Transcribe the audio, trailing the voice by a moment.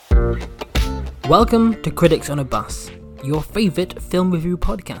Welcome to Critics on a Bus, your favourite film review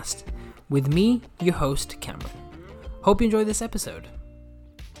podcast, with me, your host, Cameron. Hope you enjoy this episode.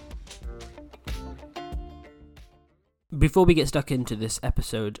 Before we get stuck into this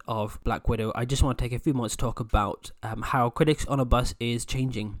episode of Black Widow, I just want to take a few moments to talk about how Critics on a Bus is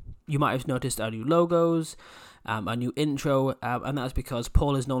changing. You might have noticed our new logos, a new intro, and that's because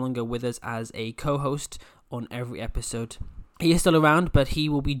Paul is no longer with us as a co-host on every episode. He is still around, but he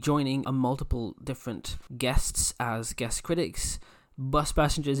will be joining multiple different guests as guest critics, bus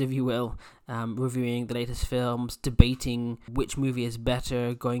passengers if you will, reviewing the latest films, debating which movie is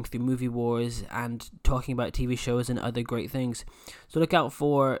better, going through movie wars, and talking about TV shows and other great things. So look out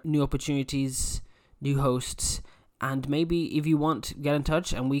for new opportunities, new hosts, and maybe if you want, get in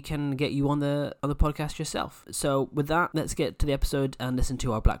touch and we can get you on the podcast yourself. So with that, let's get to the episode and listen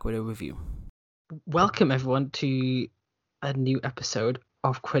to our Black Widow review. Welcome everyone to a new episode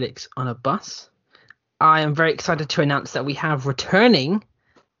of Critics on a Bus. I am very excited to announce that we have returning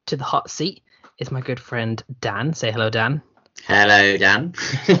to the hot seat is my good friend Dan. Say hello, Dan. Hello, Dan.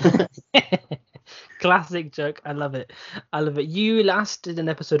 Classic joke. I love it. You last did an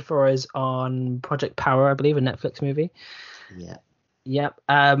episode for us on Project Power, I believe, a Netflix movie. Yeah. Yep.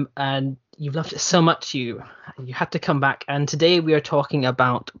 And you've loved it so much you had to come back. And today we are talking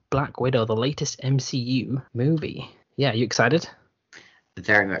about Black Widow, the latest MCU movie. Yeah, you excited?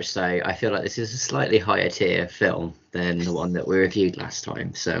 Very much so. I feel like this is a slightly higher tier film than the one that we reviewed last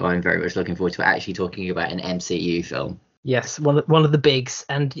time. So I'm very much looking forward to actually talking about an MCU film. Yes, one of the bigs.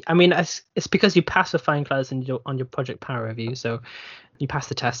 And I mean, it's because you passed the flying colours on your Project Power review. So you passed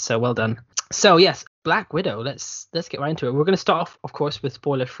the test. So well done. So yes, Black Widow. Let's get right into it. We're going to start off, of course, with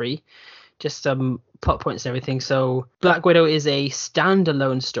spoiler free. Just some plot points and everything. So Black Widow is a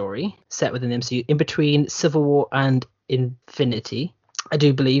standalone story set within the MCU in between Civil War and Infinity, I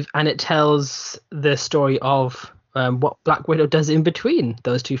do believe. And it tells the story of what Black Widow does in between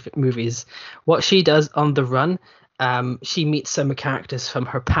those two movies. What she does on the run. She meets some characters from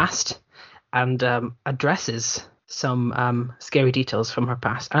her past and addresses some scary details from her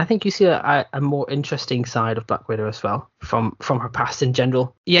past. And I think you see a more interesting side of Black Widow as well from her past in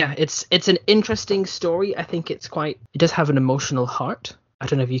general. Yeah, it's an interesting story. I think it does have an emotional heart. I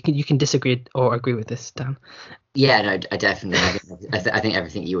don't know if you can disagree or agree with this, Dan. Yeah, no, I definitely. I think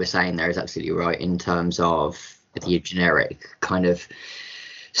everything you were saying there is absolutely right in terms of the generic kind of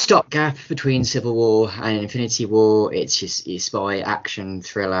stopgap between Civil War and Infinity War. It's just a spy action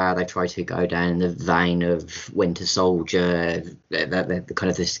thriller. They try to go down the vein of Winter Soldier, the kind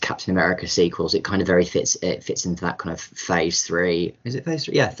of this Captain America sequels. It kind of fits into that kind of phase 3. Is it phase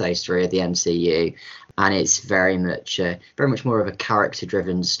 3? Yeah, phase 3 of the MCU. And it's very much more of a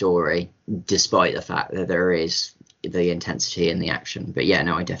character-driven story, despite the fact that there is the intensity in the action. But yeah,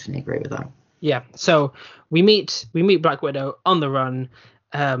 no, I definitely agree with that. Yeah. So we meet Black Widow on the run.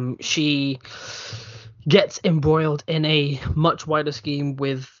 She gets embroiled in a much wider scheme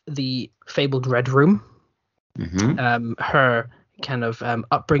with the fabled Red Room. Mm-hmm. Her kind of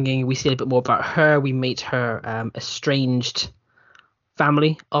upbringing. We see a bit more about her. We meet her estranged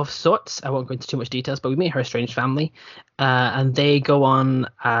family of sorts. I won't go into too much details, but we meet her estranged family, and they go on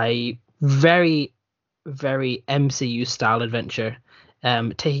a very, very MCU style adventure,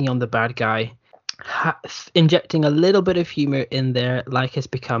 taking on the bad guy. Injecting a little bit of humor in there, like has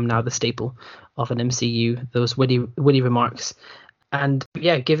become now the staple of an MCU. Those witty remarks, and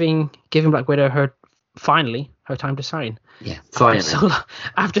yeah, giving Black Widow her time to shine. Yeah, finally.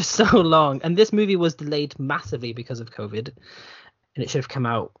 After so long, and this movie was delayed massively because of COVID, and it should have come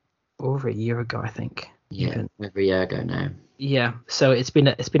out over a year ago, I think. Yeah, over a year ago now. Yeah, so it's been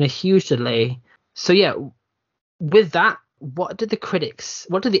a huge delay. So yeah, with that, what did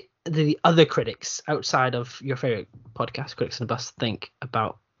the other critics outside of your favorite podcast, Critics on the Bus, think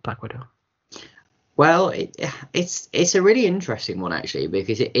about Black Widow? Well, it's a really interesting one actually,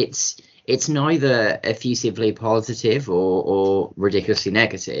 because it's neither effusively positive or ridiculously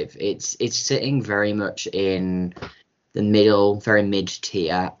negative. It's sitting very much in the middle, very mid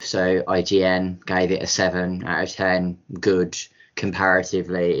tier. So IGN gave it a 7 out of 10, good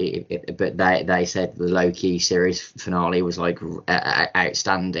comparatively, but they said the Loki series finale was like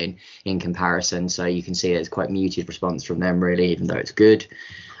outstanding in comparison. So you can see it's quite muted response from them really, even though it's good.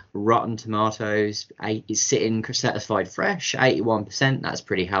 Rotten Tomatoes is sitting satisfied fresh, 81%. That's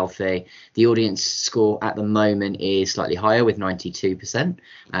pretty healthy. The audience score at the moment is slightly higher with 92%.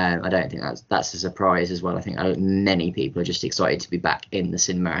 I don't think that's a surprise as well. I think many people are just excited to be back in the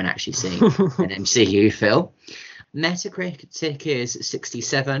cinema and actually seeing an MCU film. Metacritic is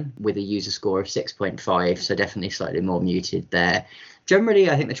 67 with a user score of 6.5, so definitely slightly more muted there. Generally,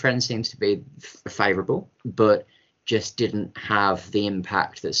 I think the trend seems to be favourable, but just didn't have the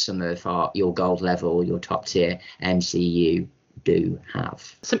impact that some of your gold level, your top tier MCU do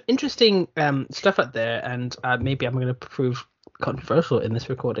have. Some interesting stuff out there, and maybe I'm going to prove controversial in this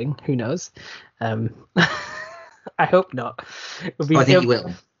recording. Who knows? I hope not. I think you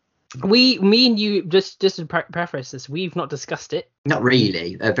will. Me and you, just to preface this, we've not discussed it. Not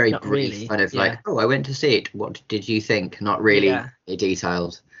really. A very Not brief really, kind of yeah. like, oh, I went to see it. What did you think? Not really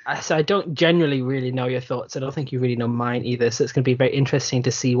detailed. So I don't generally really know your thoughts. I don't think you really know mine either. So it's going to be very interesting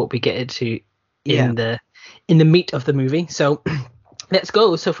to see what we get into in the meat of the movie. So let's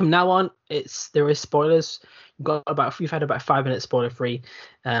go. So from now on, there is spoilers. We've had about 5 minutes spoiler free.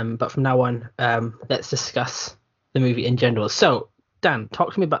 But from now on, let's discuss the movie in general. So Dan,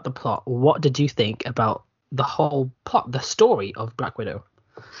 talk to me about the plot. What did you think about the whole plot, the story of Black Widow?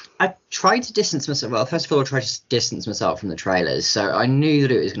 I tried to distance myself. Well, first of all, I tried to distance myself from the trailers. So I knew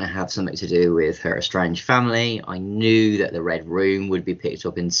that it was going to have something to do with her estranged family. I knew that the Red Room would be picked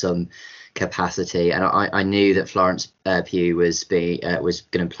up in some capacity, and I knew that Florence Pugh was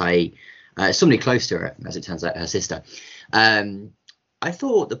going to play somebody close to her, as it turns out, her sister. I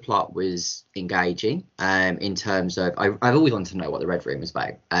thought the plot was engaging in terms of I've always wanted to know what the Red Room was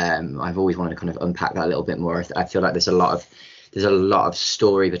about. I've always wanted to kind of unpack that a little bit more. I feel like there's a lot of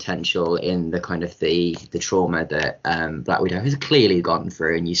story potential in the kind of the trauma that Black Widow has clearly gone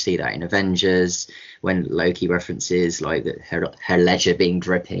through, and you see that in Avengers when Loki references like her ledger being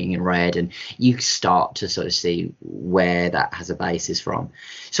dripping in red, and you start to sort of see where that has a basis from.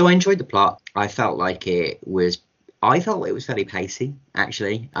 So I enjoyed the plot. I felt it was fairly pacey,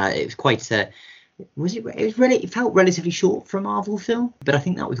 actually. It was quite it felt relatively short for a Marvel film, but I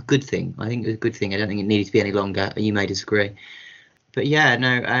think that was a good thing. I don't think it needed to be any longer. You may disagree, but yeah,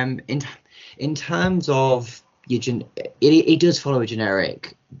 no. In terms of it does follow a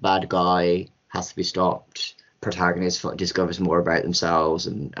generic bad guy has to be stopped. Protagonist discovers more about themselves,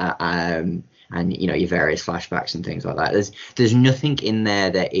 and your various flashbacks and things like that. There's nothing in there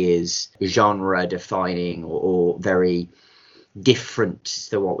that is genre defining or very different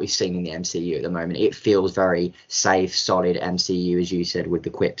to what we've seen in the MCU at the moment. It feels very safe, solid MCU, as you said, with the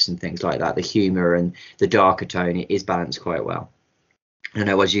quips and things like that. The humor and the darker tone is balanced quite well. I don't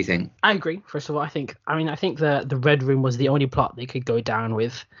know, what do you think? I agree. First of all, I think the Red Room was the only plot they could go down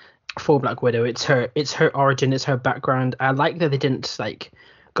with for Black Widow. It's her origin, it's her background. I like that they didn't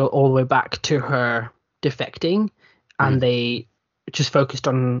go all the way back to her defecting, and they just focused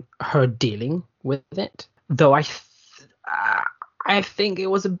on her dealing with it. Though I think it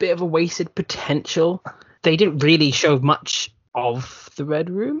was a bit of a wasted potential. They didn't really show much of the Red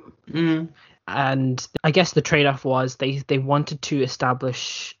Room. And I guess the trade-off was they wanted to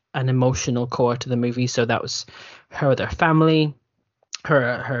establish an emotional core to the movie. So that was her, their family,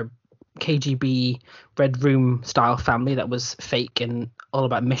 her KGB Red Room style family that was fake and all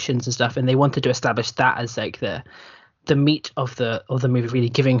about missions and stuff. And they wanted to establish that as the meat of the movie, really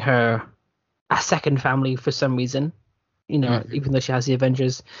giving her a second family for some reason. Even though she has the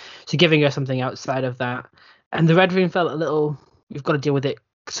Avengers, so giving her something outside of that. And the Red Room felt a little, we've got to deal with it,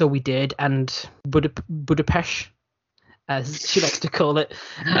 so we did. And Budapest, as she likes to call it,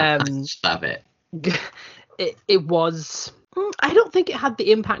 love it. It was. I don't think it had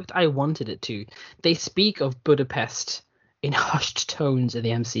the impact I wanted it to. They speak of Budapest in hushed tones in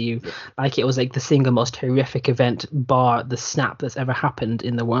the MCU, like it was the single most horrific event, bar the snap, that's ever happened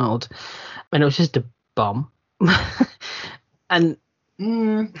in the world, and it was just a bomb. And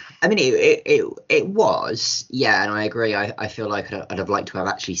I mean, it was, yeah, and I agree. I feel like I'd have liked to have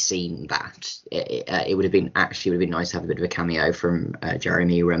actually seen that. It would have been nice to have a bit of a cameo from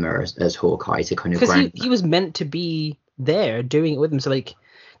Jeremy Renner as Hawkeye to kind of, because he was meant to be there doing it with him. So the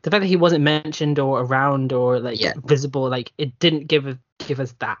fact that he wasn't mentioned or around or visible, it didn't give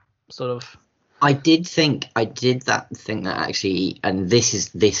us that sort of. I did think that actually, and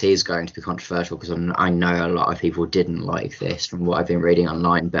this is going to be controversial because I know a lot of people didn't like this from what I've been reading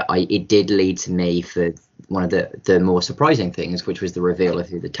online, but it did lead to me for one of the more surprising things, which was the reveal of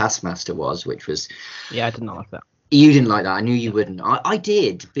who the Taskmaster was, which was. Yeah, I did not like that. You didn't like that. I knew you wouldn't. I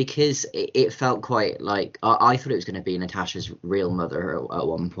did, because it felt quite like I thought it was going to be Natasha's real mother at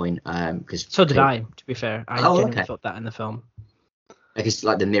one point. Because so did I. To be fair, I genuinely thought that in the film. Because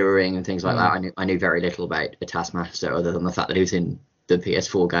the mirroring and things like that, I knew very little about the Taskmaster other than the fact that he was in the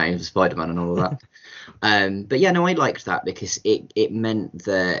PS4 games of Spider-Man and all of that. But yeah, no, I liked that because it meant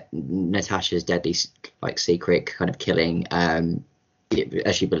that Natasha's deadly secret kind of killing,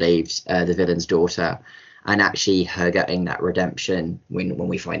 as she believed, the villain's daughter, and actually her getting that redemption when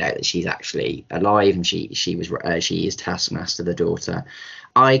we find out that she's actually alive and she is Taskmaster, the daughter.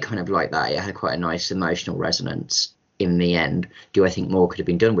 I kind of like that. It had quite a nice emotional resonance in the end. Do I think more could have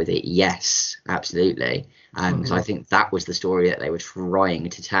been done with it? Yes, absolutely. So I think that was the story that they were trying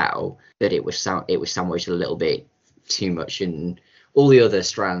to tell, but it was sandwiched a little bit too much in all the other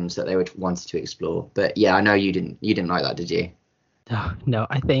strands that they wanted to explore. But yeah, I know you didn't like that, did you? No,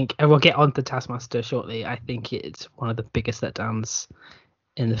 I think, and we'll get on to Taskmaster shortly, I think it's one of the biggest letdowns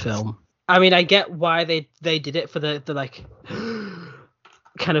in the film. I mean, I get why they did it for the like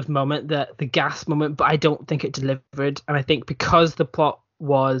kind of moment, the gas moment, but I don't think it delivered. And I think because the plot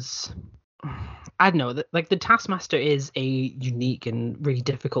was, I don't know, like the Taskmaster is a unique and really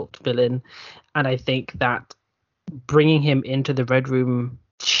difficult villain, and I think that bringing him into the Red Room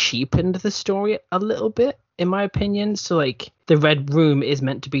cheapened the story a little bit, in my opinion. So like the Red Room is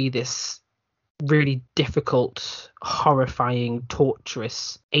meant to be this really difficult, horrifying,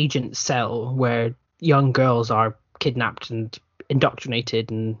 torturous agent cell where young girls are kidnapped and indoctrinated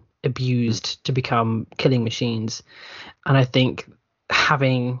and abused to become killing machines. And I think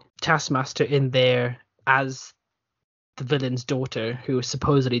having Taskmaster in there as the villain's daughter who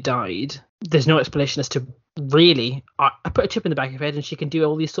supposedly died, there's no explanation as to really, I put a chip in the back of her head and she can do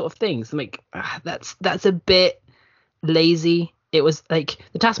all these sort of things. I'm like, that's a bit lazy. It was like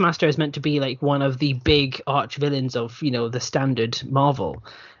the Taskmaster is meant to be like one of the big arch villains of, the standard Marvel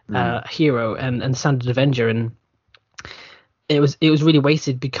hero and standard Avenger, and it was really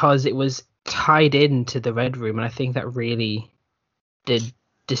wasted because it was tied into the Red Room, and I think that really did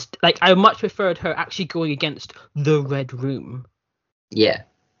just like, I much preferred her actually going against the Red Room. Yeah.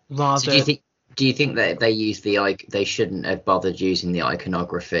 Rather. So do you think that they shouldn't have bothered using the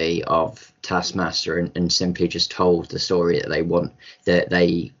iconography of Taskmaster and simply just told the story that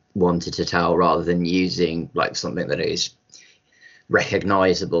they wanted to tell, rather than using like something that is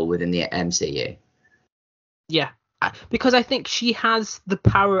recognizable within the MCU? Yeah, because I think she has the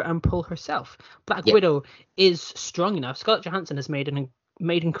power and pull herself. Black Widow is strong enough. Scarlett Johansson has made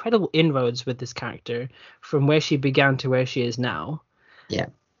incredible inroads with this character from where she began to where she is now. Yeah.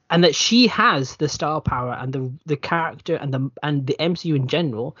 And that she has the star power, and the character and the MCU in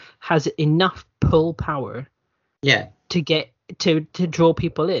general has enough pull power. Yeah. To get to draw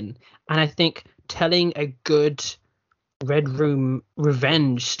people in. And I think telling a good Red Room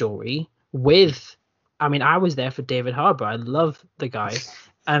revenge story with, I mean, I was there for David Harbour. I love the guy,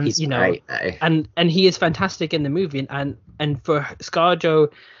 and he's great, and he is fantastic in the movie. And for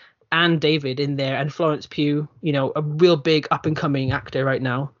ScarJo and David in there, and Florence Pugh, a real big up and coming actor right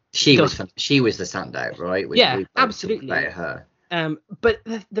now. She was the standout, right? We absolutely. About her. But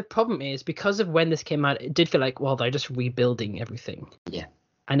the problem is, because of when this came out, it did feel like, well, they're just rebuilding everything. Yeah.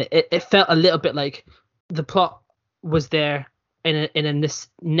 And it felt a little bit like the plot was there in a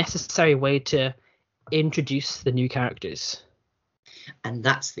necessary way to introduce the new characters. And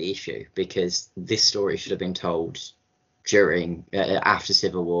that's the issue, because this story should have been told during after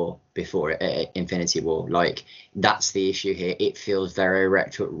Civil War, before Infinity War. Like, that's the issue here. It feels very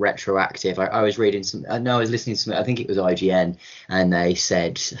retroactive. I was reading I was listening to some, I think it was IGN, and they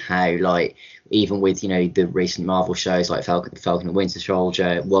said how, like, even with the recent Marvel shows like Falcon and Winter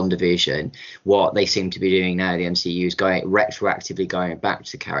Soldier, WandaVision, what they seem to be doing now, the MCU, is retroactively going back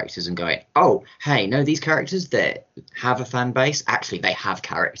to characters and going, oh, hey, no, these characters that have a fan base, actually they have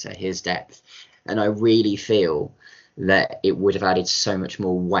character, here's depth. And I really feel that it would have added so much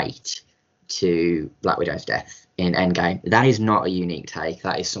more weight to Black Widow's death in Endgame. That is not a unique take.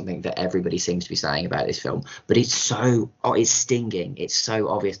 That is something that everybody seems to be saying about this film. But it's stinging. It's so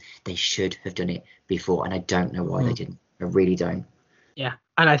obvious. They should have done it before, and I don't know why they didn't. I really don't. Yeah,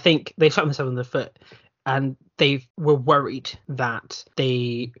 and I think they shot themselves in the foot, and they were worried that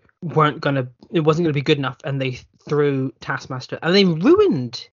it wasn't going to be good enough, and they threw Taskmaster, and they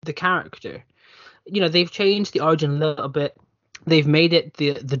ruined the character. They've changed the origin a little bit. They've made it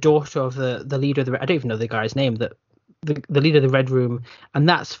the daughter of the leader of I don't even know the guy's name, the leader of the Red Room, and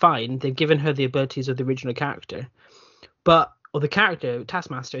that's fine. They've given her the abilities of the original character. But the character,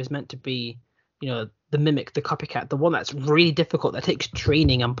 Taskmaster, is meant to be, the mimic, the copycat, the one that's really difficult, that takes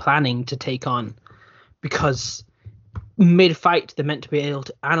training and planning to take on. Because mid-fight, they're meant to be able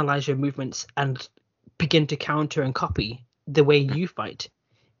to analyze your movements and begin to counter and copy the way you fight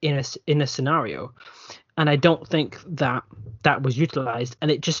in a scenario. And I don't think that was utilized,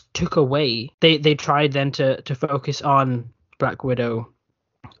 and it just took away. They tried then to focus on Black Widow,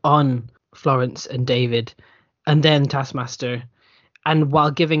 on Florence and David, and then Taskmaster, and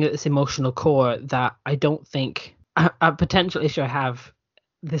while giving it this emotional core that I don't think, a potential issue I have,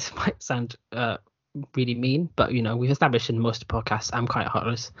 this might sound really mean, but we've established in most podcasts I'm quite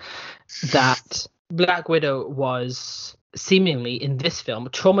heartless, that Black Widow was seemingly in this film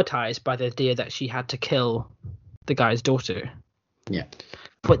traumatized by the idea that she had to kill the guy's daughter. Yeah.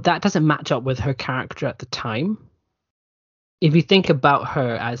 But that doesn't match up with her character at the time. If you think about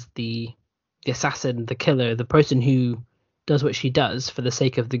her as the assassin, the killer, the person who does what she does for the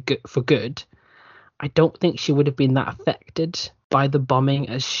sake of for good, I don't think she would have been that affected by the bombing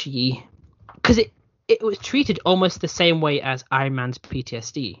as she, because it was treated almost the same way as Iron Man's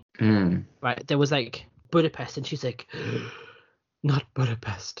PTSD. Right? There was like Budapest, and she's like, not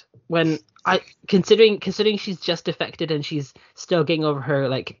Budapest. When considering she's just affected and she's still getting over her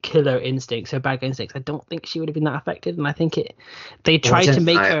like killer instincts, her bad instincts, I don't think she would have been that affected. And I think they tried to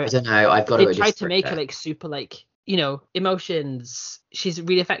make her. I don't know. I've got to. They tried to make her like super like emotions. She's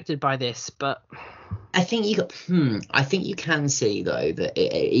really affected by this, but I think you can see though that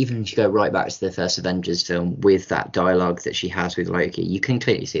even if you go right back to the first Avengers film with that dialogue that she has with Loki, you can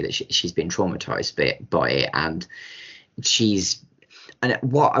clearly see that she's been traumatized by it, and and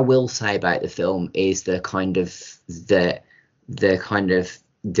what I will say about the film is the kind of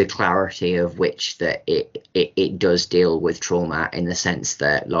the clarity of which that it does deal with trauma, in the sense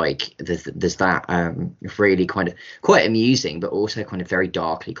that like there's that really kind of quite amusing but also kind of very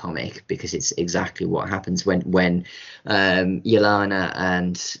darkly comic, because it's exactly what happens when Yelena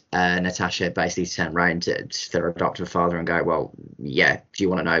and Natasha basically turn around to their adoptive father and go, well, yeah, do you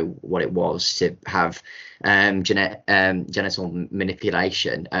want to know what it was to have genital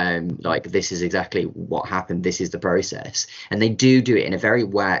manipulation? Like, this is exactly what happened, this is the process. And they do it in a very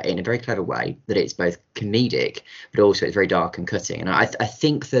clever way, that it's both comedic but also it's very dark and cutting. And I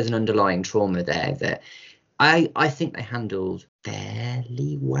think there's an underlying trauma there that I think they handled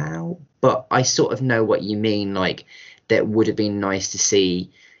fairly well. But I sort of know what you mean, like that would have been nice to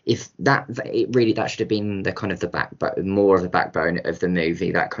see if that should have been the kind of the backbone, more of the backbone of the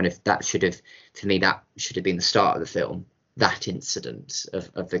movie. That should have been the start of the film, that incident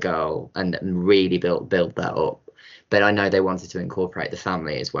of the girl, and really build that up. But I know they wanted to incorporate the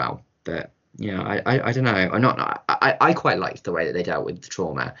family as well. But I don't know. I quite liked the way that they dealt with the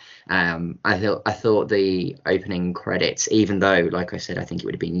trauma. I thought the opening credits, even though, like I said, I think it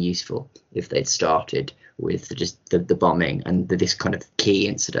would have been useful if they'd started with just the bombing and this kind of key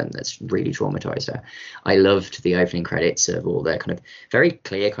incident that's really traumatized her. I loved the opening credits of all their kind of very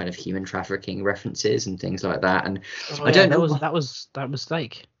clear kind of human trafficking references and things like that. And I don't know. That was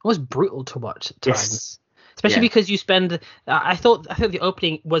like, it was brutal to watch at times. Yes. Especially because you spend. I thought the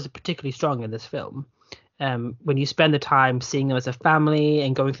opening was particularly strong in this film. When you spend the time seeing them as a family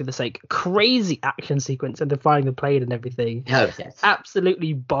and going through this like crazy action sequence and defying the plane and everything. Oh, yes.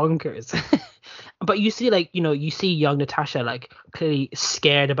 Absolutely bonkers. But you see, like, you see young Natasha like clearly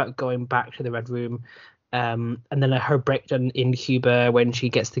scared about going back to the Red Room. And then her breakdown in Cuba when she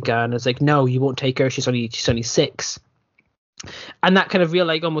gets the gun. It's like, no, you won't take her. She's only 6. And that kind of real,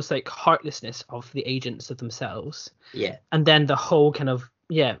 like, almost like heartlessness of the agents of themselves. Yeah. And then the whole kind of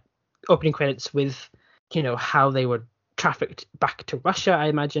opening credits with how they were trafficked back to Russia, I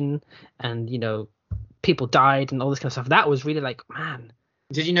imagine, and people died and all this kind of stuff. That was really like, man.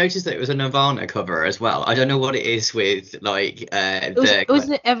 Did you notice that it was a Nirvana cover as well? I don't know what it is with like it was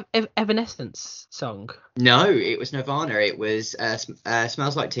an Evanescence song. No, it was Nirvana. It was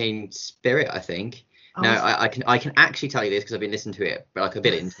Smells Like Teen Spirit, I think. No, I can actually tell you this because I've been listening to it like a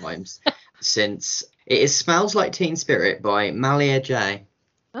billion times since. It is Smells Like Teen Spirit by Malia J.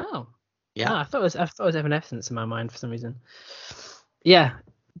 Oh. Yeah. Oh, I thought it was Evanescence in my mind for some reason. Yeah,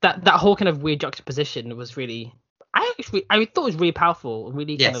 that whole kind of weird juxtaposition was really. I thought it was really powerful and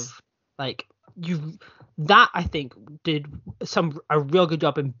really kind of like that I think did a real good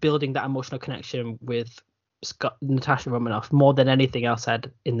job in building that emotional connection with Natasha Romanoff more than anything else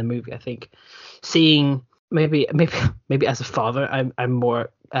had in the movie. I think seeing maybe as a father I'm more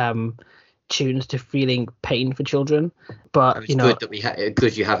tuned to feeling pain for children, but good that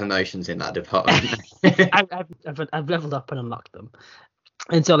good you have emotions in that department. I've leveled up and unlocked them,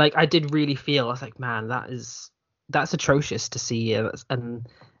 and so like I did really feel, I was like, man, that's atrocious to see, and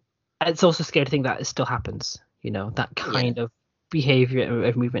it's also scary to think that it still happens. That kind of behavior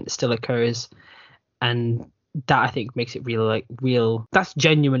of movement still occurs, and that I think makes it real. That's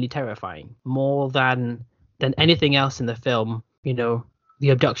genuinely terrifying, more than anything else in the film. The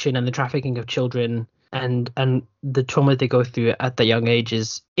abduction and the trafficking of children and the trauma they go through at the young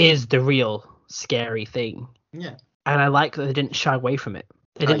ages is the real scary thing. Yeah. And I like that they didn't shy away from it.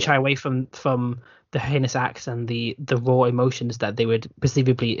 They didn't shy away from the heinous acts and the raw emotions that they would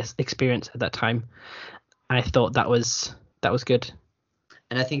perceivably experience at that time. And I thought that was good.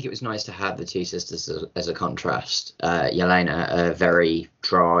 And I think it was nice to have the two sisters as a contrast. Yelena, very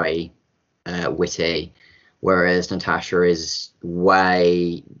dry, witty, whereas Natasha is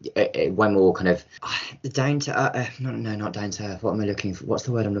way more kind of down to not down to earth. What am I looking for? What's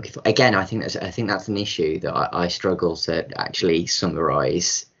the word I'm looking for? Again, I think that's an issue that I struggle to actually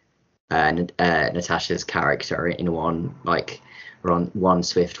summarize Natasha's character in one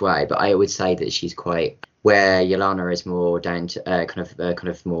swift way. But I would say that she's quite, where Yelena is more down to kind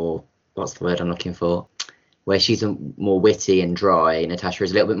of more, what's the word I'm looking for? Where she's more witty and dry, Natasha is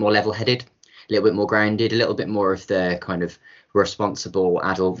a little bit more level-headed, a little bit more grounded, a little bit more of the kind of responsible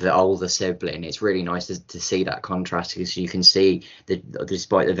adult, the older sibling. It's really nice to see that contrast, because you can see that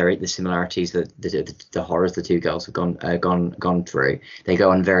despite the similarities, the horrors the two girls have gone through, they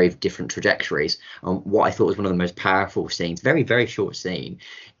go on very different trajectories. What I thought was one of the most powerful scenes, very very short scene,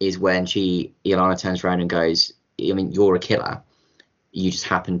 is when Yelena turns around and goes, I mean, you're a killer, you just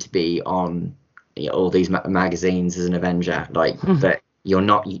happen to be on all these magazines as an Avenger, but you're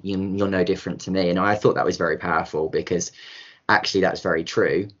not, you're no different to me. And I thought that was very powerful, because actually that's very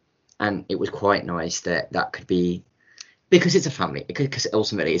true. And it was quite nice that could be, because it's a family, because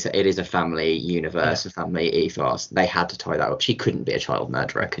ultimately it is a family universe, a family ethos. They had to tie that up. She couldn't be a child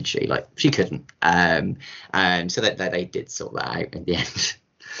murderer, could she? She couldn't. So that they did sort that out in the end.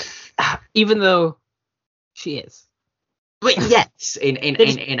 Even though she is. But yes, in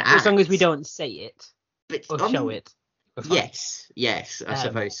as long as we don't say it, but or show it. Yes, I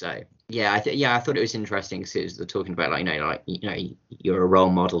suppose so. Yeah, I thought it was interesting, because it was talking about you're a role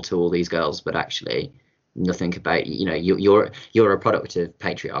model to all these girls, but actually nothing about you're a product of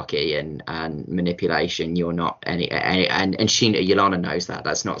patriarchy and manipulation. You're not any and Yelena knows that.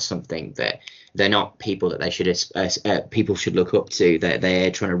 That's not something that they're not people that they should people should look up to.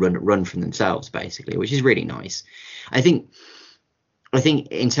 They're trying to run from themselves, basically, which is really nice. I think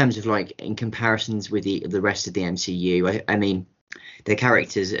in terms of in comparisons with the rest of the MCU, I mean, the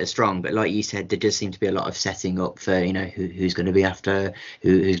characters are strong, but like you said, there does seem to be a lot of setting up for who's going to be after,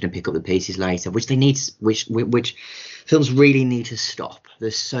 who's going to pick up the pieces later, which films really need to stop.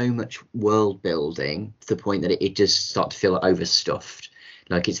 There's so much world building to the point that it just starts to feel overstuffed.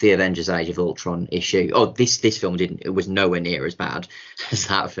 It's the Avengers Age of Ultron issue. Oh, this film it was nowhere near as bad as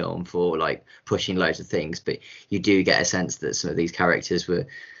that film for pushing loads of things, but you do get a sense that some of these characters were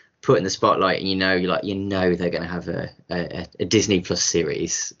put in the spotlight, and they're going to have a Disney Plus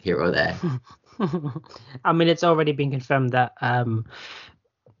series here or there. I mean, it's already been confirmed that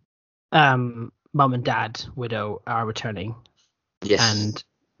Mum and Dad Widow are returning. Yes. And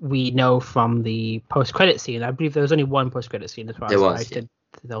we know from the post-credit scene, I believe there was only one post-credit scene as far as I did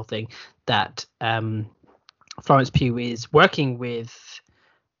the whole thing, that Florence Pugh is working with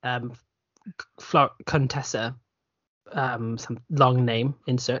Contessa, some long name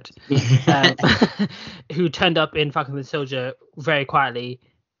insert, who turned up in Falcon and the Soldier very quietly,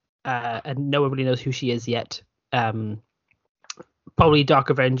 and no one really knows who she is yet. Probably Dark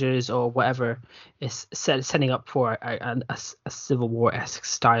Avengers or whatever is setting up for a Civil War-esque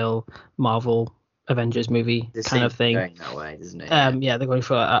style Marvel Avengers movie kind of thing. Going that way, isn't it? Yeah, they're going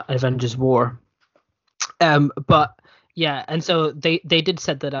for an Avengers War. But yeah, and so they did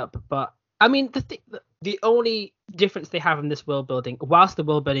set that up. But I mean, the only difference they have in this world building, whilst the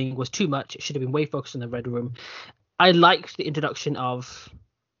world building was too much, it should have been way focused on the Red Room. I liked the introduction of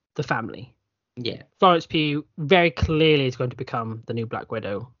the family. Yeah, Florence Pugh very clearly is going to become the new Black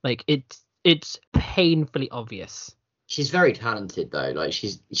Widow. It's painfully obvious. She's very talented though. She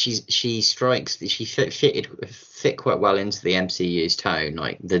fit quite well into the MCU's tone,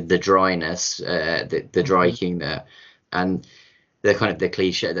 the dryness, the dry humor, and the kind of the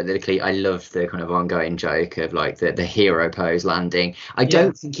cliche. I love the kind of ongoing joke of the hero pose landing. I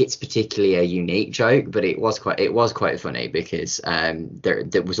don't think it's particularly a unique joke, but it was quite funny, because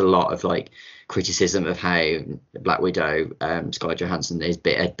there was a lot of criticism of how Black Widow, Scarlett Johansson,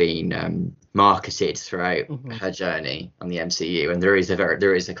 had been marketed throughout her journey on the MCU, and there is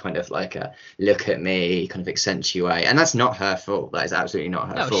a kind of a look at me kind of accentuate, and that's not her fault. That is absolutely not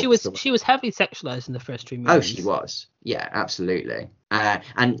her fault. She was heavily sexualized in the first 3 movies. Oh, she was. Yeah, absolutely.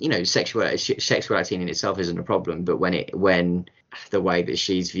 And sexuality in itself isn't a problem, but when the way that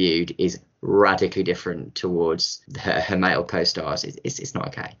she's viewed is radically different towards her male co-stars, it's not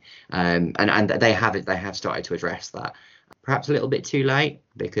okay. And they have started to address that, perhaps a little bit too late,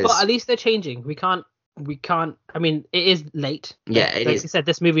 because at least they're changing. We can't. I mean, it is late. Yeah, it is. Like I said,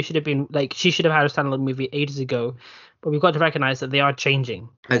 this movie should have been she should have had a standalone movie ages ago. But we've got to recognize that they are changing.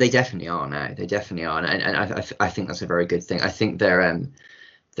 Oh, they definitely are now. They definitely are, and I think that's a very good thing. I think they're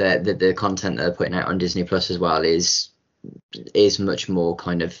the content that they're putting out on Disney Plus as well is is much more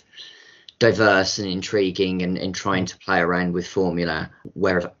kind of diverse and intriguing, and trying to play around with formula,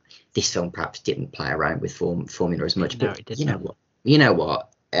 whereas this film perhaps didn't play around with formula as much. No, But it did you know not. what? You know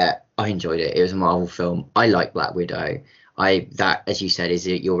what? I enjoyed it. It was a Marvel film. I like Black Widow. That, as you said, is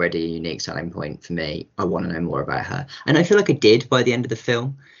already a unique selling point for me. I want to know more about her, and I feel like I did by the end of the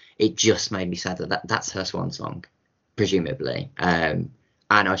film. It just made me sad that's her swan song, presumably. And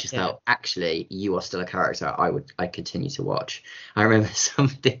I just felt, actually, you are still a character I'd continue to watch. I remember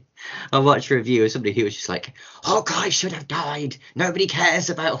I watched a review of somebody who was just like, Hawkeye should have died. Nobody cares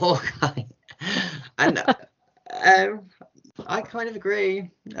about Hawkeye. And I kind of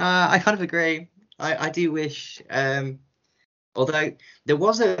agree. I do wish. Although there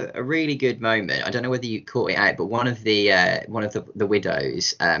was a really good moment, I don't know whether you caught it out, but one of the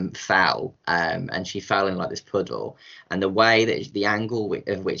widows fell, and she fell in like this puddle, and the way that the angle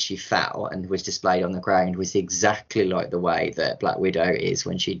of which she fell and was displayed on the ground was exactly like the way that Black Widow is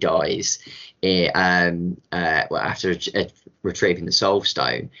when she dies, after retrieving the Soul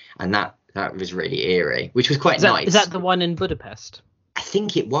Stone, and that was really eerie, which was quite nice. Is that the one in Budapest? I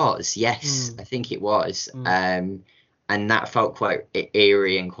think it was. Yes, I think it was. And that felt quite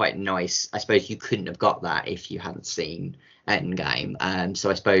eerie and quite nice. I suppose you couldn't have got that if you hadn't seen Endgame. So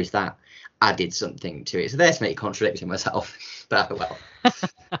I suppose that added something to it. So there's me contradicting myself. But well.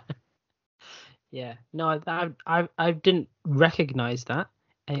 Yeah. No, I didn't recognise that,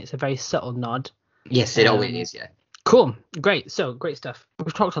 and it's a very subtle nod. Yes, it always is. Yeah. Cool. Great. So great stuff.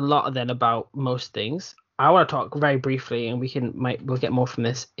 We've talked a lot then about most things. I want to talk very briefly, and we'll get more from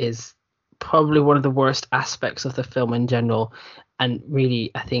this. Is probably one of the worst aspects of the film in general, and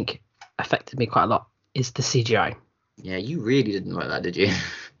really I think affected me quite a lot, is the CGI. Yeah, you really didn't like that, did you?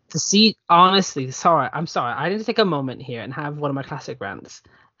 Honestly, I'm sorry. I didn't take a moment here and have one of my classic rants.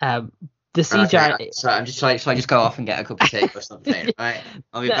 The CGI. Okay, so I'm just trying to just go off and get a cup of tea or something. Right,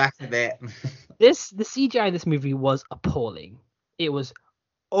 I'll be back in a bit. The CGI in this movie was appalling. It was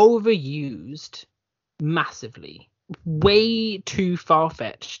overused massively, way too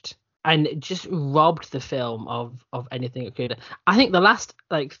far-fetched, and it just robbed the film of anything it could. I think the last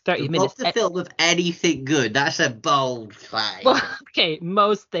 30 minutes. Robbed the film of anything good. That's a bold claim. Well, okay,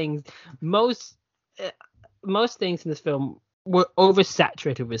 most things in this film were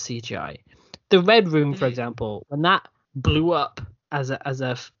oversaturated with CGI. The Red Room, for example, when that blew up as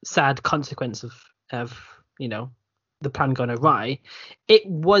a sad consequence of the plan gone awry, it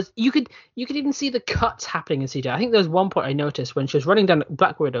was you could even see the cuts happening in CGI. I think there was one point I noticed when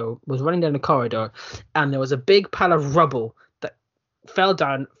Black Widow was running down the corridor, and there was a big pile of rubble that fell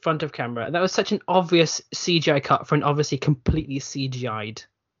down front of camera. And that was such an obvious CGI cut for an obviously completely CGI'd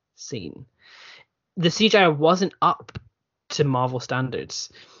scene. The CGI wasn't up to Marvel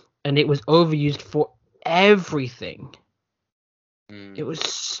standards, and it was overused for everything. It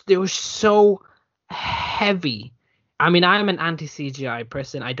was so heavy. I mean, I'm an anti-CGI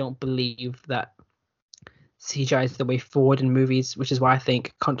person. I don't believe that CGI is the way forward in movies, which is why I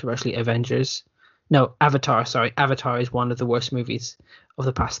think, controversially, Avatar is one of the worst movies of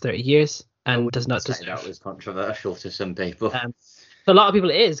the past 30 years, and does not deserve. That was controversial to some people. For a lot of people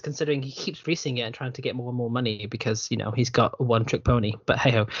it is, considering he keeps releasing it and trying to get more and more money because, he's got a one-trick pony. But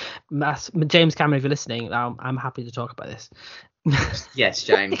hey-ho. James Cameron, if you're listening, I'm happy to talk about this. Yes,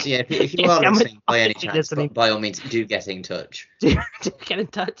 James. Yeah, if you are listening by any chance, by all means, do get in touch. Get in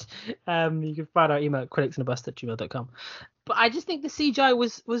touch. You can find our email at criticsandabust@gmail.com. But I just think the CGI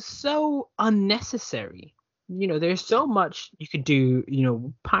was so unnecessary. There's so much you could do.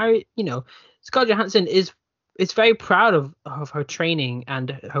 Scarlett Johansson is very proud of her training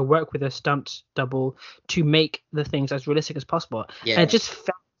and her work with her stunt double to make the things as realistic as possible. Yeah. And I just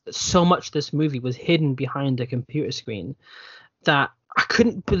felt that so much of this movie was hidden behind a computer screen that I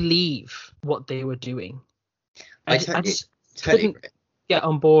couldn't believe what they were doing. I just couldn't get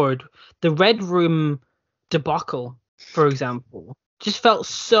on board. The Red Room debacle, for example, just felt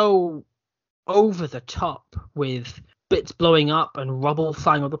so over the top, with bits blowing up and rubble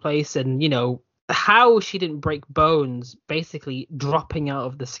flying all over the place, and how she didn't break bones basically dropping out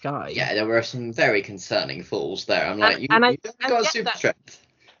of the sky. Yeah, there were some very concerning falls there. I'm like, you got super strength.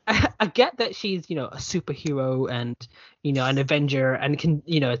 I get that she's, a superhero and, an Avenger and can,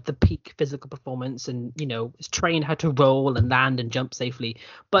 at the peak physical performance and, is trained how to roll and land and jump safely.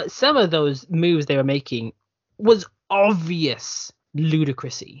 But some of those moves they were making was obvious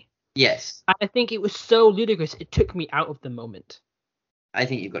ludicrousy. Yes. I think it was so ludicrous, it took me out of the moment. I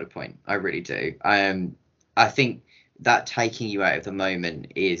think you've got a point. I really do. I think that taking you out of the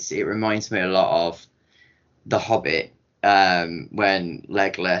moment it reminds me a lot of The Hobbit, when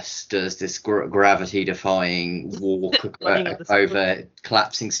Legolas does this gravity-defying walk over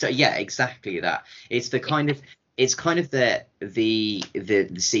collapsing stuff. Yeah, exactly that. It's the kind of the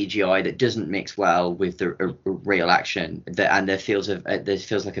CGI that doesn't mix well with the real action, and there feels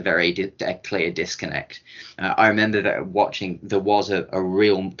like a very clear disconnect. I remember that there was a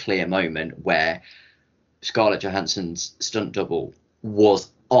real clear moment where Scarlett Johansson's stunt double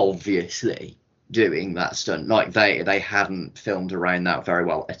was obviously doing that stunt. Like they hadn't filmed around that very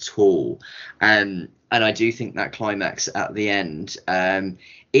well at all. And I do think that climax at the end,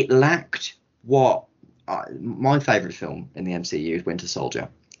 it lacked what my favorite film in the MCU is Winter Soldier.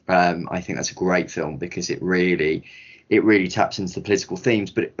 I think that's a great film because it really taps into the political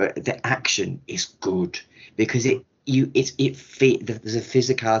themes, but the action is good because there's a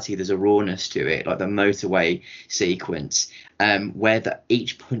physicality, there's a rawness to it, like the motorway sequence, where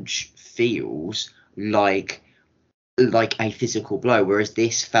each punch feels like a physical blow, whereas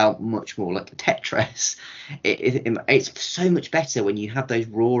this felt much more like a Tetris. It's so much better when you have those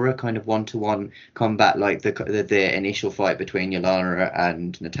rawer kind of one-to-one combat, like the initial fight between Yelena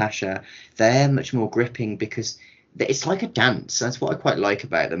and Natasha. They're much more gripping because it's like a dance. That's what I quite like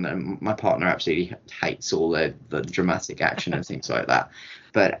about them. And my partner absolutely hates all the dramatic action and things like that.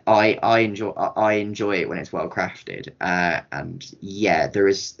 But I enjoy it when it's well crafted. And yeah, there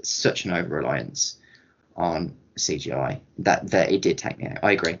is such an over reliance on CGI that it did take me out.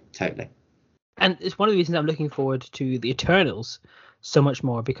 I agree totally. And it's one of the reasons I'm looking forward to the Eternals so much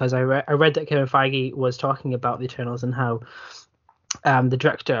more, because I read that Kevin Feige was talking about the Eternals and how the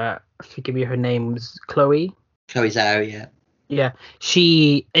director, forgive me, her name was Chloe Zhao. Yeah,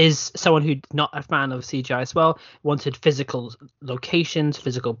 she is someone who's not a fan of CGI as well, wanted physical locations,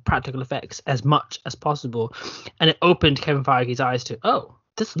 physical practical effects as much as possible. And it opened Kevin Feige's eyes to, oh,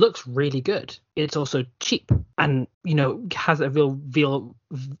 this looks really good. It's also cheap and, has a real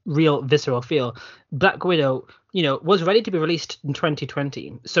visceral feel. Black Widow, was ready to be released in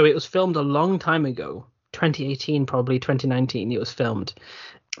 2020. So it was filmed a long time ago, 2018, probably 2019 it was filmed.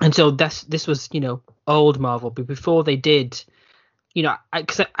 And so this was, old Marvel. But before they did,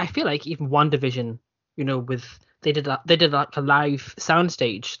 because I feel like even WandaVision, they did like a live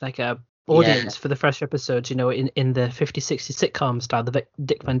soundstage, like a audience for the first episodes, in the 50s, 60s sitcom style, the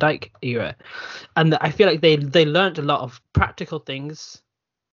Dick Van Dyke era. And I feel like they learned a lot of practical things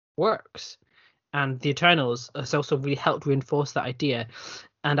works. And the Eternals has also really helped reinforce that idea.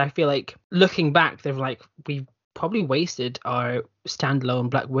 And I feel like looking back, they're like, we probably wasted our standalone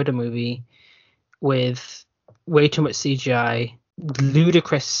Black Widow movie with way too much CGI,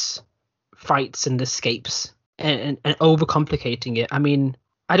 ludicrous fights and escapes, and overcomplicating it. I mean,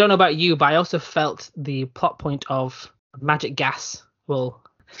 I don't know about you, but I also felt the plot point of magic gas will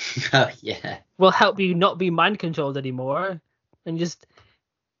help you not be mind controlled anymore and just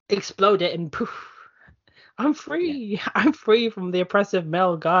explode it and poof. I'm free. Yeah. I'm free from the oppressive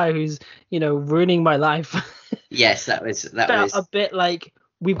male guy who's, ruining my life. Yes, that was a bit like,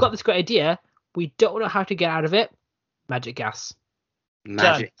 we've got this great idea, we don't know how to get out of it. Magic gas.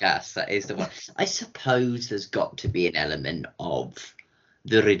 Gas, that is the one. I suppose there's got to be an element of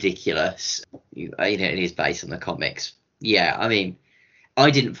the ridiculous. It is based on the comics. Yeah, I mean,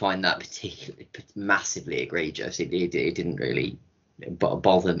 I didn't find that particularly massively egregious. It didn't really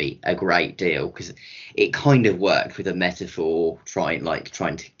bother me a great deal because it kind of worked with a metaphor trying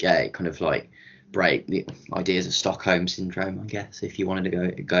to break the ideas of Stockholm syndrome, I guess, if you wanted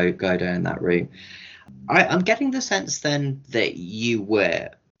to go down that route. I'm getting the sense then that you were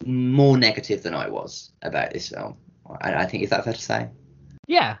more negative than I was about this film. I think, is that fair to say?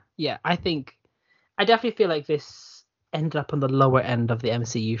 Yeah, I think I definitely feel like this ended up on the lower end of the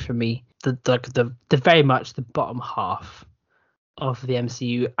MCU for me. The very much the bottom half of the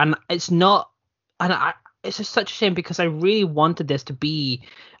MCU, and it's not, it's just such a shame because I really wanted this to be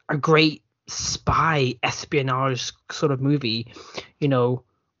a great spy espionage sort of movie,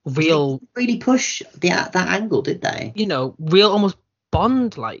 real. They really push that angle, did they? Real almost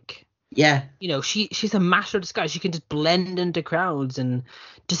Bond like. Yeah. She's a master of disguise. She can just blend into crowds and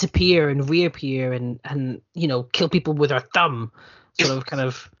disappear and reappear and kill people with her thumb, sort of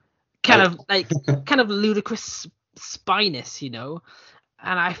kind of ludicrous spyness,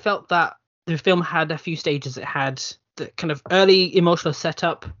 And I felt that the film had a few stages. It had the kind of early emotional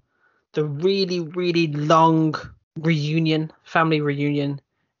setup, the really, really long family reunion,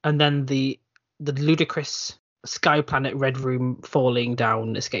 and then the ludicrous Sky Planet Red Room falling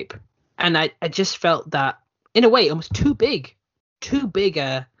down escape. And I just felt that, in a way, almost too big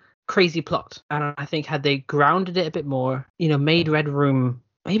a crazy plot. And I think had they grounded it a bit more, made Red Room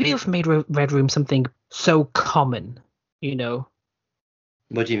something so common You know,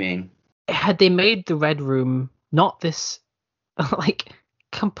 What do you mean? had they made the Red Room not this, like,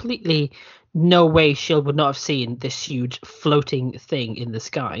 completely no way Shield would not have seen this huge floating thing in the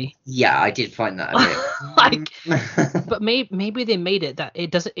sky. Yeah, I did find that a Like, bit. but maybe they made it that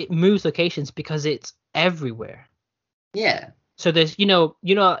it moves locations because it's everywhere. Yeah. So there's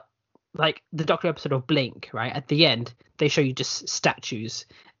like the Doctor episode of Blink, right? At the end, they show you just statues,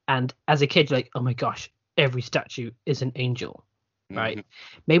 and as a kid, you're like, oh my gosh, every statue is an angel, right?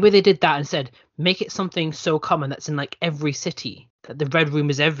 Mm-hmm. Maybe they did that and said, make it something so common that's in like every city that the Red Room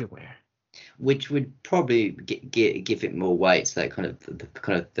is everywhere. Which would probably give it more weight to that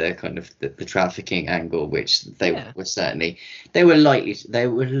kind of the trafficking angle, which they were certainly they were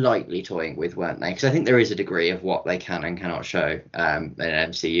lightly toying with, weren't they? Because I think there is a degree of what they can and cannot show in an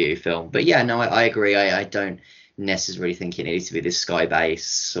MCU film. But yeah, no, I agree. I don't necessarily think it needs to be this sky base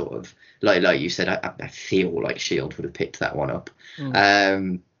sort of like you said. I feel like Shield would have picked that one up.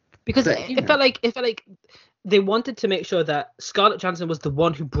 Because it felt like they wanted to make sure that Scarlett Johansson was the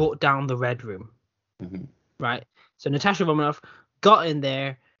one who brought down the Red Room, right? So Natasha Romanoff got in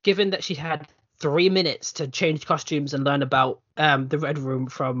there, given that she had 3 minutes to change costumes and learn about the Red Room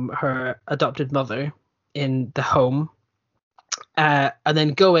from her adopted mother in the home, and then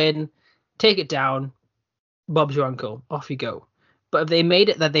go in, take it down. Bob's your uncle. Off you go. But if they made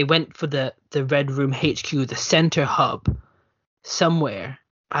it that they went for the Red Room HQ, the center hub, somewhere.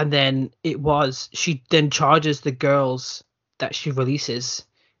 And then she then charges the girls that she releases.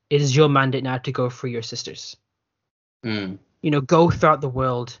 It is your mandate now to go free your sisters. Go throughout the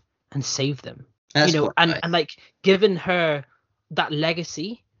world and save them. That's and like given her that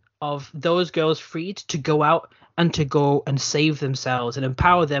legacy of those girls freed to go out and to go and save themselves and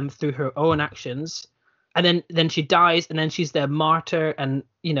empower them through her own actions. And then she dies, and then she's their martyr, and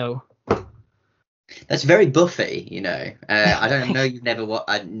That's very Buffy, I don't know. You've never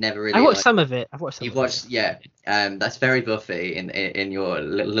I never really. I watched some of it. You've watched, yeah. That's very Buffy in your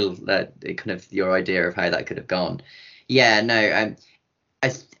little kind of your idea of how that could have gone. Yeah, no.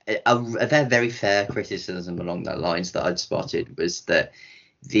 A very fair criticism along that lines that I'd spotted was that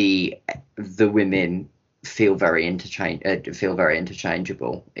the women feel very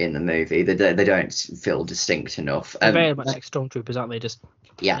interchangeable in the movie. They don't feel distinct enough. They're very much like stormtroopers, aren't they? Just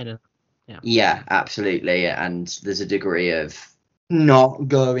Yeah, absolutely. And there's a degree of not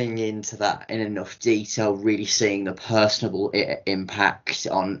going into that in enough detail, really seeing the personable impact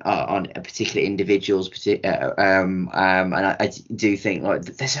on particular individuals. And I do think like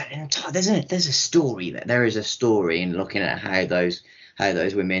there's a story there. There is a story in looking at how those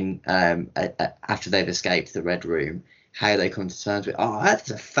women after they've escaped the Red Room, how they come to terms with. Oh, that's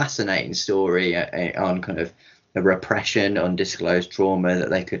a fascinating story on kind of the repression, undisclosed trauma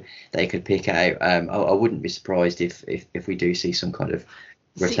that they could pick out. I wouldn't be surprised if we do see some kind of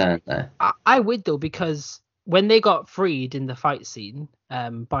return there. I would though, because when they got freed in the fight scene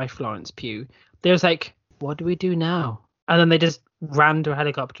by Florence Pugh, there's like, what do we do now? And then they just ran to a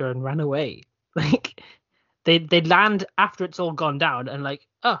helicopter and ran away. Like they land after it's all gone down and like,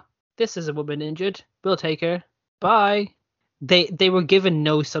 oh, this is a woman injured. We'll take her. Bye. They were given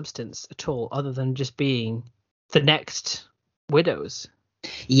no substance at all other than just being the next widows.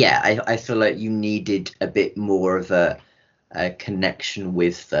 Yeah, I feel like you needed a bit more of a connection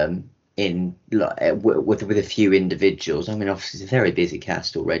with them in with a few individuals. I mean, obviously it's a very busy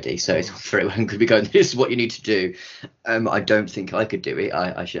cast already, so it's not very one could be going, this is what you need to do. I don't think I could do it.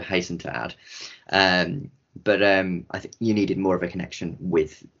 I should hasten to add. But I think you needed more of a connection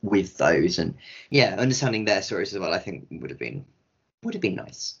with those, and yeah, understanding their stories as well. I think would have been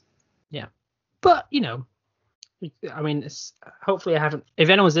nice. Yeah, but I mean, hopefully I haven't. If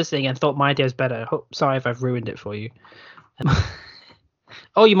anyone's listening and thought my idea is better, sorry if I've ruined it for you.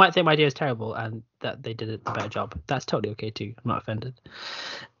 Or you might think my idea is terrible and that they did a better job. That's totally okay too. I'm not offended.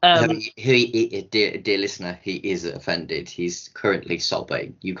 Dear listener, he is offended. He's currently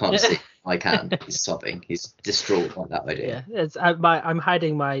sobbing. You can't see. I can. He's sobbing. He's distraught by that idea. Yeah, I'm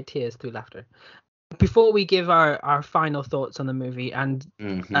hiding my tears through laughter. Before we give our final thoughts on the movie and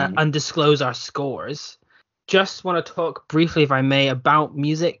disclose our scores, just want to talk briefly, if I may, about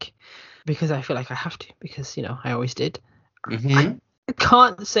music, because I feel like I have to, because I always did. I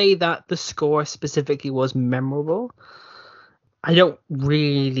can't say that the score specifically was memorable. I don't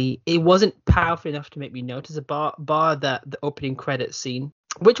really. It wasn't powerful enough to make me notice a bar the opening credits scene,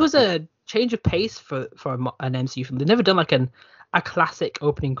 which was a change of pace for an MCU film. They've never done like a classic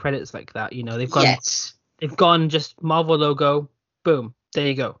opening credits like that. They've gone just Marvel logo, boom, there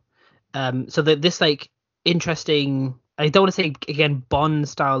you go. So that this like interesting I don't want to say again Bond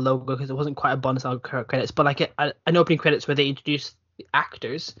style logo because it wasn't quite a Bond style credits, but like an opening credits where they introduced the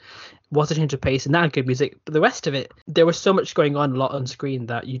actors was a change of pace and that good music. But the rest of it, there was so much going on a lot on screen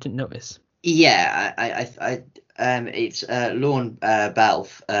that you didn't notice. Yeah, it's Lorne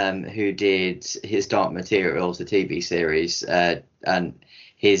Balfe who did his Dark Materials, the TV series, and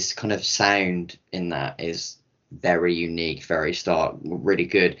his kind of sound in that is very unique, very stark, really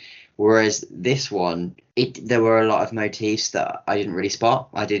good. Whereas this one, there were a lot of motifs that I didn't really spot.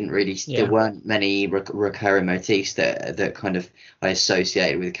 There weren't many recurring motifs that kind of I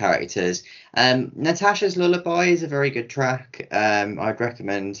associated with characters. Natasha's Lullaby is a very good track. I'd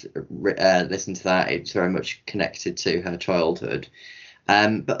recommend listen to that. It's very much connected to her childhood.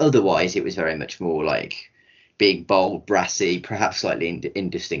 But otherwise, it was very much more like big, bold, brassy, perhaps slightly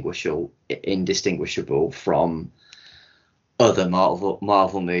indistinguishable from other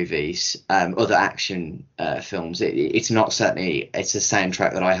Marvel movies, other action films. It's a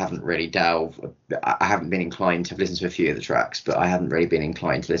soundtrack that I haven't really I haven't been inclined to listen to a few of the tracks, but I haven't really been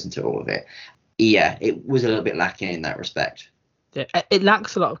inclined to listen to all of it. Yeah, it was a little bit lacking in that respect. Yeah, it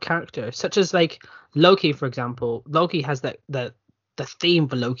lacks a lot of character, such as like Loki, for example. Loki has the theme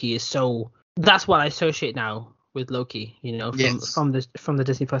for Loki is so. That's what I associate now with Loki. From the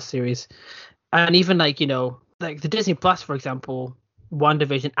Disney Plus series, and even like like the Disney Plus, for example,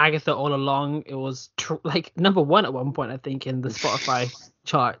 WandaVision, Agatha All Along, it was like number one at one point, I think, in the Spotify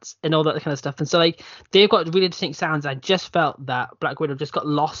charts and all that kind of stuff. And so like they've got really distinct sounds. I just felt that Black Widow just got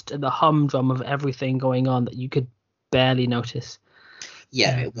lost in the humdrum of everything going on that you could barely notice.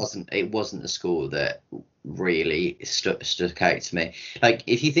 Yeah, it wasn't a score that really stuck out to me. Like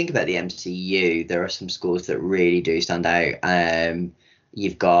if you think about the MCU, there are some scores that really do stand out.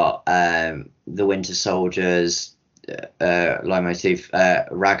 You've got the Winter Soldier's leitmotif.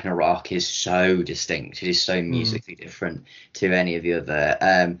 Ragnarok is so distinct. It is so musically different to any of the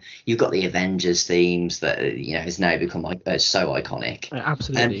other. You've got the Avengers themes that has now become so iconic.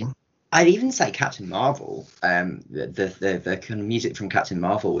 Absolutely. I'd even say Captain Marvel. The kind of music from Captain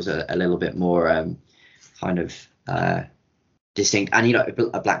Marvel was a little bit more kind of distinct, and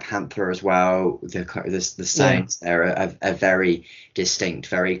a Black Panther as well. The sounds there are very distinct,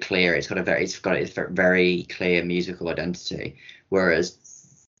 very clear. It's got a very clear musical identity, whereas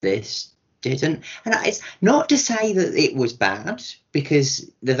this didn't. And it's not to say that it was bad, because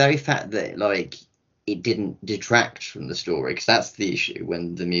the very fact that like it didn't detract from the story, because that's the issue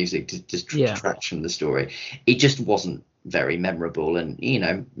when the music detracts from the story. It just wasn't very memorable, and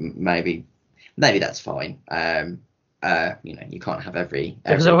maybe that's fine. You can't have every.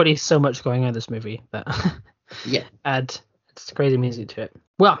 There's already so much going on in this movie that add it's crazy music to it.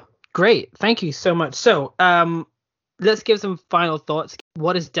 Well, great, thank you so much. So let's give some final thoughts.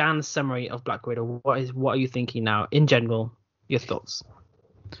 What is Dan's summary of Black Widow? What are you thinking now in general? Your thoughts.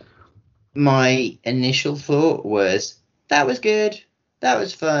 My initial thought was that was good, that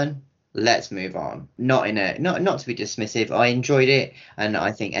was fun, let's move on. Not to be dismissive. I enjoyed it, and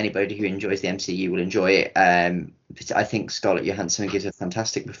I think anybody who enjoys the MCU will enjoy it. I think Scarlett Johansson gives a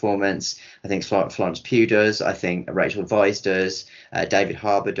fantastic performance. I think Florence Pugh does. I think Rachel Weisz does. David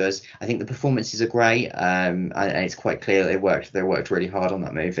Harbour does. I think the performances are great, and it's quite clear that they worked really hard on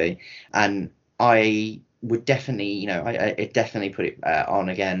that movie. And I would definitely, I definitely put it on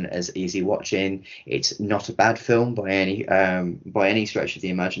again as easy watching. It's not a bad film by any stretch of the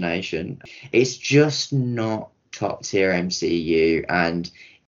imagination. It's just not top tier MCU, and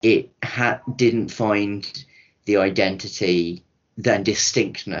it didn't find the identity and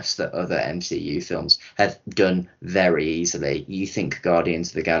distinctness that other MCU films have done very easily. You think Guardians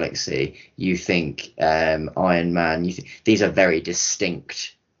of the Galaxy, you think Iron Man, these are very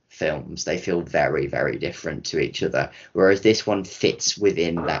distinct films. They feel very, very different to each other, whereas this one fits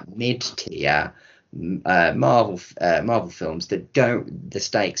within that mid-tier Marvel films that the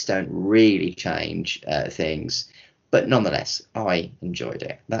stakes don't really change things, but nonetheless I enjoyed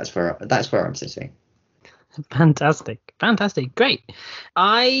it. That's where I'm sitting. Fantastic, great.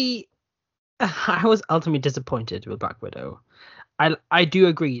 I was ultimately disappointed with Black Widow. I do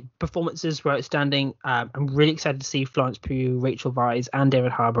agree. Performances were outstanding. I'm really excited to see Florence Pugh, Rachel Weisz, and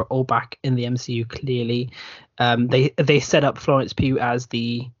David Harbour all back in the MCU. Clearly, they set up Florence Pugh as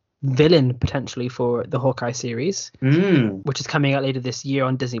the villain potentially for the Hawkeye series, which is coming out later this year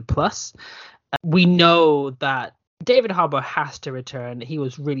on Disney Plus. We know that David Harbour has to return. He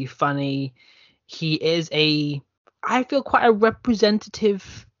was really funny. He is I feel quite a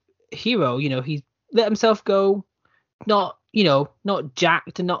representative hero. He let himself go, not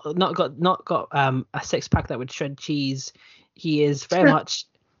jacked and not got a six pack that would shred cheese. He is very much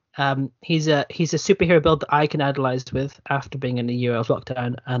He's a superhero build that I can idolize with after being in a year of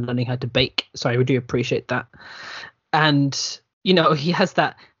lockdown and learning how to bake. So I do appreciate that. And he has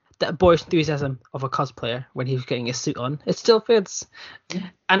that boyish enthusiasm of a cosplayer when he was getting his suit on. It still fits.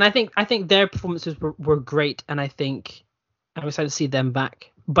 And I think their performances were great, and I think I'm excited to see them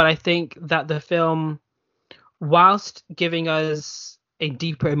back. But I think that the film, whilst giving us a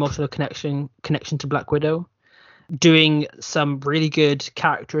deeper emotional connection to Black Widow, doing some really good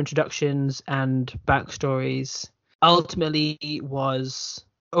character introductions and backstories, ultimately was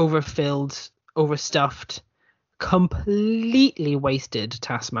overfilled, overstuffed, completely wasted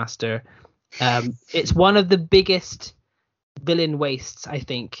Taskmaster. It's one of the biggest villain wastes, I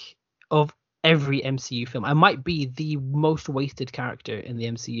think, of every MCU film. I might be the most wasted character in the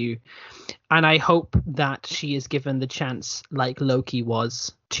MCU, and I hope that she is given the chance, like Loki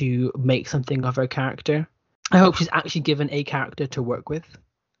was, to make something of her character. I hope she's actually given a character to work with.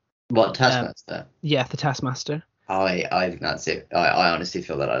 What, Taskmaster? Yeah, the Taskmaster. I think that's it. I honestly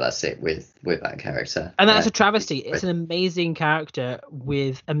feel that that's it with that character. And that's a travesty. It's an amazing character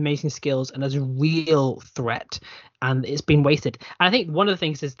with amazing skills and as a real threat, and it's been wasted. And I think one of the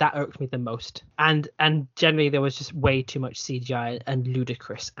things is that irked me the most. And generally there was just way too much CGI and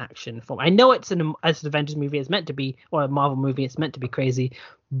ludicrous action form. I know it's an Avengers movie, it's meant to be, or a Marvel movie, it's meant to be crazy,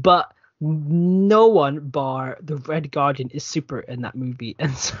 but no one bar the Red Guardian is super in that movie.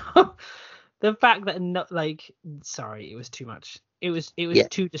 And so the fact that it was too much. It was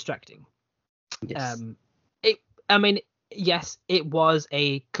too distracting. Yes. Yes, it was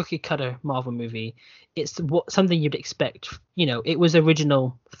a cookie cutter Marvel movie. It's something you'd expect. It was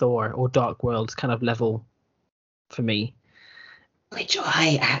original Thor or Dark World kind of level for me, which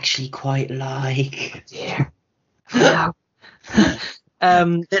I actually quite like. Yeah.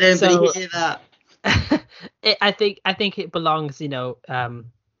 Did anybody hear that? I think it belongs,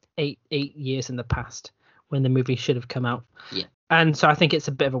 8 years in the past when the movie should have come out. Yeah. And so I think it's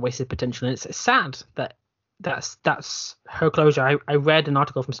a bit of a wasted potential, and it's sad that that's her closure. I read an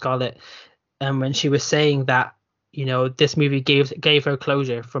article from Scarlett when she was saying that this movie gave her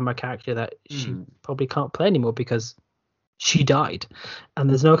closure from a character that she probably can't play anymore because she died, and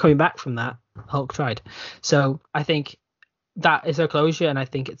there's no coming back from that. Hulk tried. So I think that is her closure, and I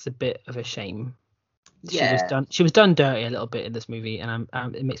think it's a bit of a shame. Yeah. She was done dirty a little bit in this movie, and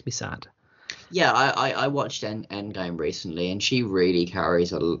it makes me sad. Yeah, I watched Endgame recently, and she really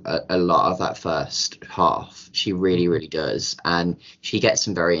carries a lot of that first half. She really, really does, and she gets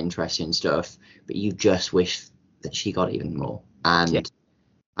some very interesting stuff. But you just wish that she got even more. And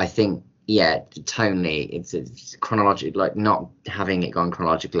I think, tonally, it's chronologically, like not having it gone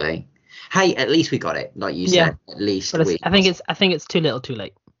chronologically. Hey, at least we got it, like you said. At least but I think it's too little, too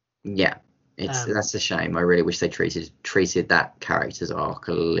late. Yeah. That's a shame. I really wish they treated that character's arc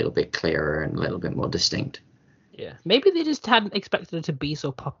a little bit clearer and a little bit more distinct. Yeah, maybe they just hadn't expected it to be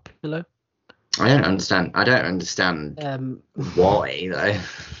so popular. I don't understand why though.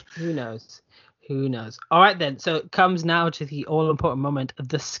 Who knows? All right then. So it comes now to the all-important moment,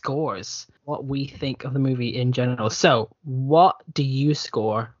 the scores. What we think of the movie in general. So, what do you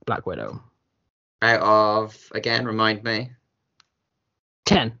score Black Widow? Out of, again, remind me.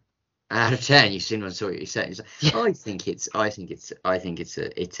 10. Out of 10, you've seen what you said. I think it's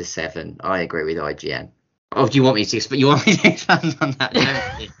a 7. I agree with IGN. Oh, do you want me to expand on that?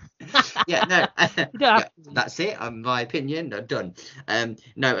 No. Yeah, no. That's it. My opinion. Done.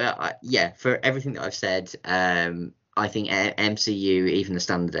 For everything that I've said, I think MCU, even the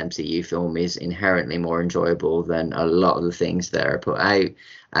standard MCU film, is inherently more enjoyable than a lot of the things that are put out.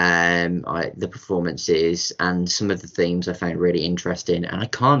 The performances and some of the themes I found really interesting, and I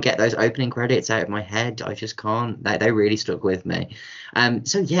can't get those opening credits out of my head. I just can't. They really stuck with me. And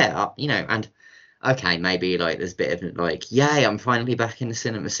okay, maybe there's a bit of yay, I'm finally back in the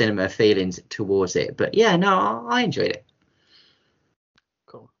cinema feelings towards it. But yeah, no, I enjoyed it.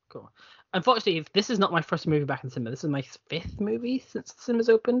 Cool. Unfortunately, this is not my first movie back in cinema. This is my 5th movie since the cinemas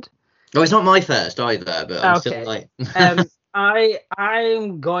opened. Oh, it's not my first either, but I'm still like.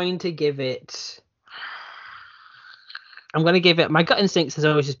 I'm going to give it. My gut instinct has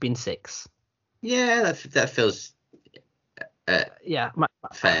always just been 6. Yeah, that feels.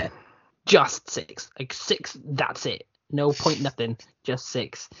 Fair. Just 6, 6. That's it. No point, nothing. Just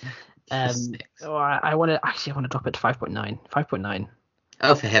 6. I want to drop it to 5.9. 5.9.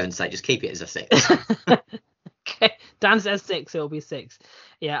 Oh, for heaven's sake, just keep it as a 6. Okay, Dan says 6. It'll be 6.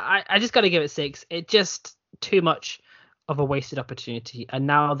 Yeah, I just got to give it 6. It's just too much of a wasted opportunity. And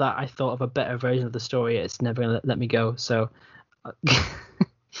now that I thought of a better version of the story, it's never going to let me go. So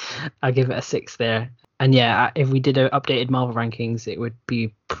I'll give it a 6 there. And yeah, if we did updated Marvel rankings, it would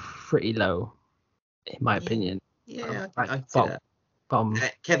be pretty low, in my opinion. Yeah, Like, I'd see that.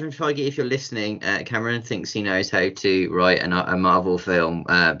 Kevin Feige, if you're listening, Cameron thinks he knows how to write a Marvel film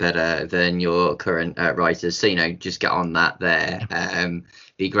better than your current writers. So, just get on that there.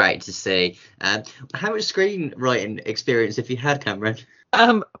 Be great to see. How much screenwriting experience have you had, Cameron?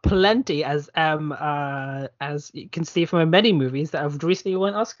 Plenty, as you can see from many movies that have recently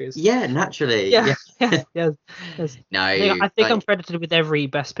won Oscars. Yeah, naturally. Yes. No, I think I'm credited with every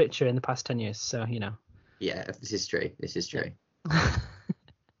Best Picture in the past 10 years. So Yeah, this is true.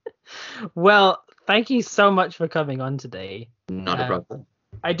 Well, thank you so much for coming on today. Not a problem.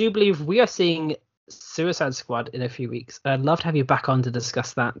 I do believe we are seeing Suicide Squad in a few weeks. I'd love to have you back on to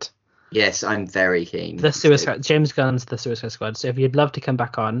discuss that. Yes, I'm very keen. James Gunn's The Suicide Squad. So if you'd love to come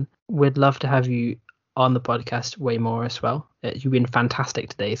back on, we'd love to have you on the podcast way more as well. You've been fantastic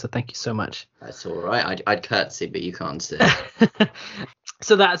today, so thank you so much. That's all right. I'd curtsy, but you can't see.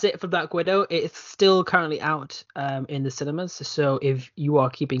 So that's it for Black Widow. It's still currently out in the cinemas. So if you are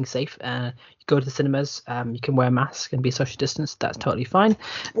keeping safe, you go to the cinemas. You can wear a mask and be social distance. That's totally fine.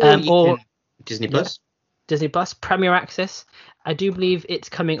 Or Disney Plus. Yeah, Disney Plus Premier Access. I do believe it's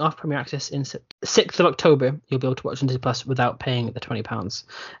coming off Premier Access in 6th of October. You'll be able to watch on Disney Plus without paying the £20.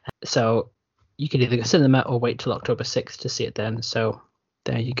 So you can either go to cinema or wait till October 6th to see it then. So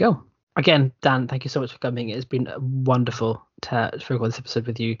there you go. Again, Dan, thank you so much for coming. It's been wonderful to record this episode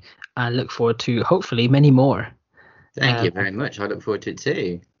with you. I look forward to hopefully many more. Thank you very much. I look forward to it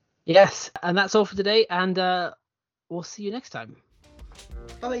too. Yes, and that's all for today. And we'll see you next time.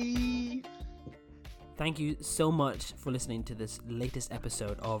 Bye. Thank you so much for listening to this latest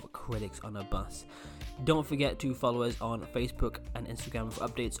episode of Critics on a Bus. Don't forget to follow us on Facebook and Instagram for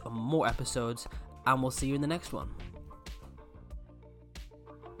updates on more episodes, and we'll see you in the next one.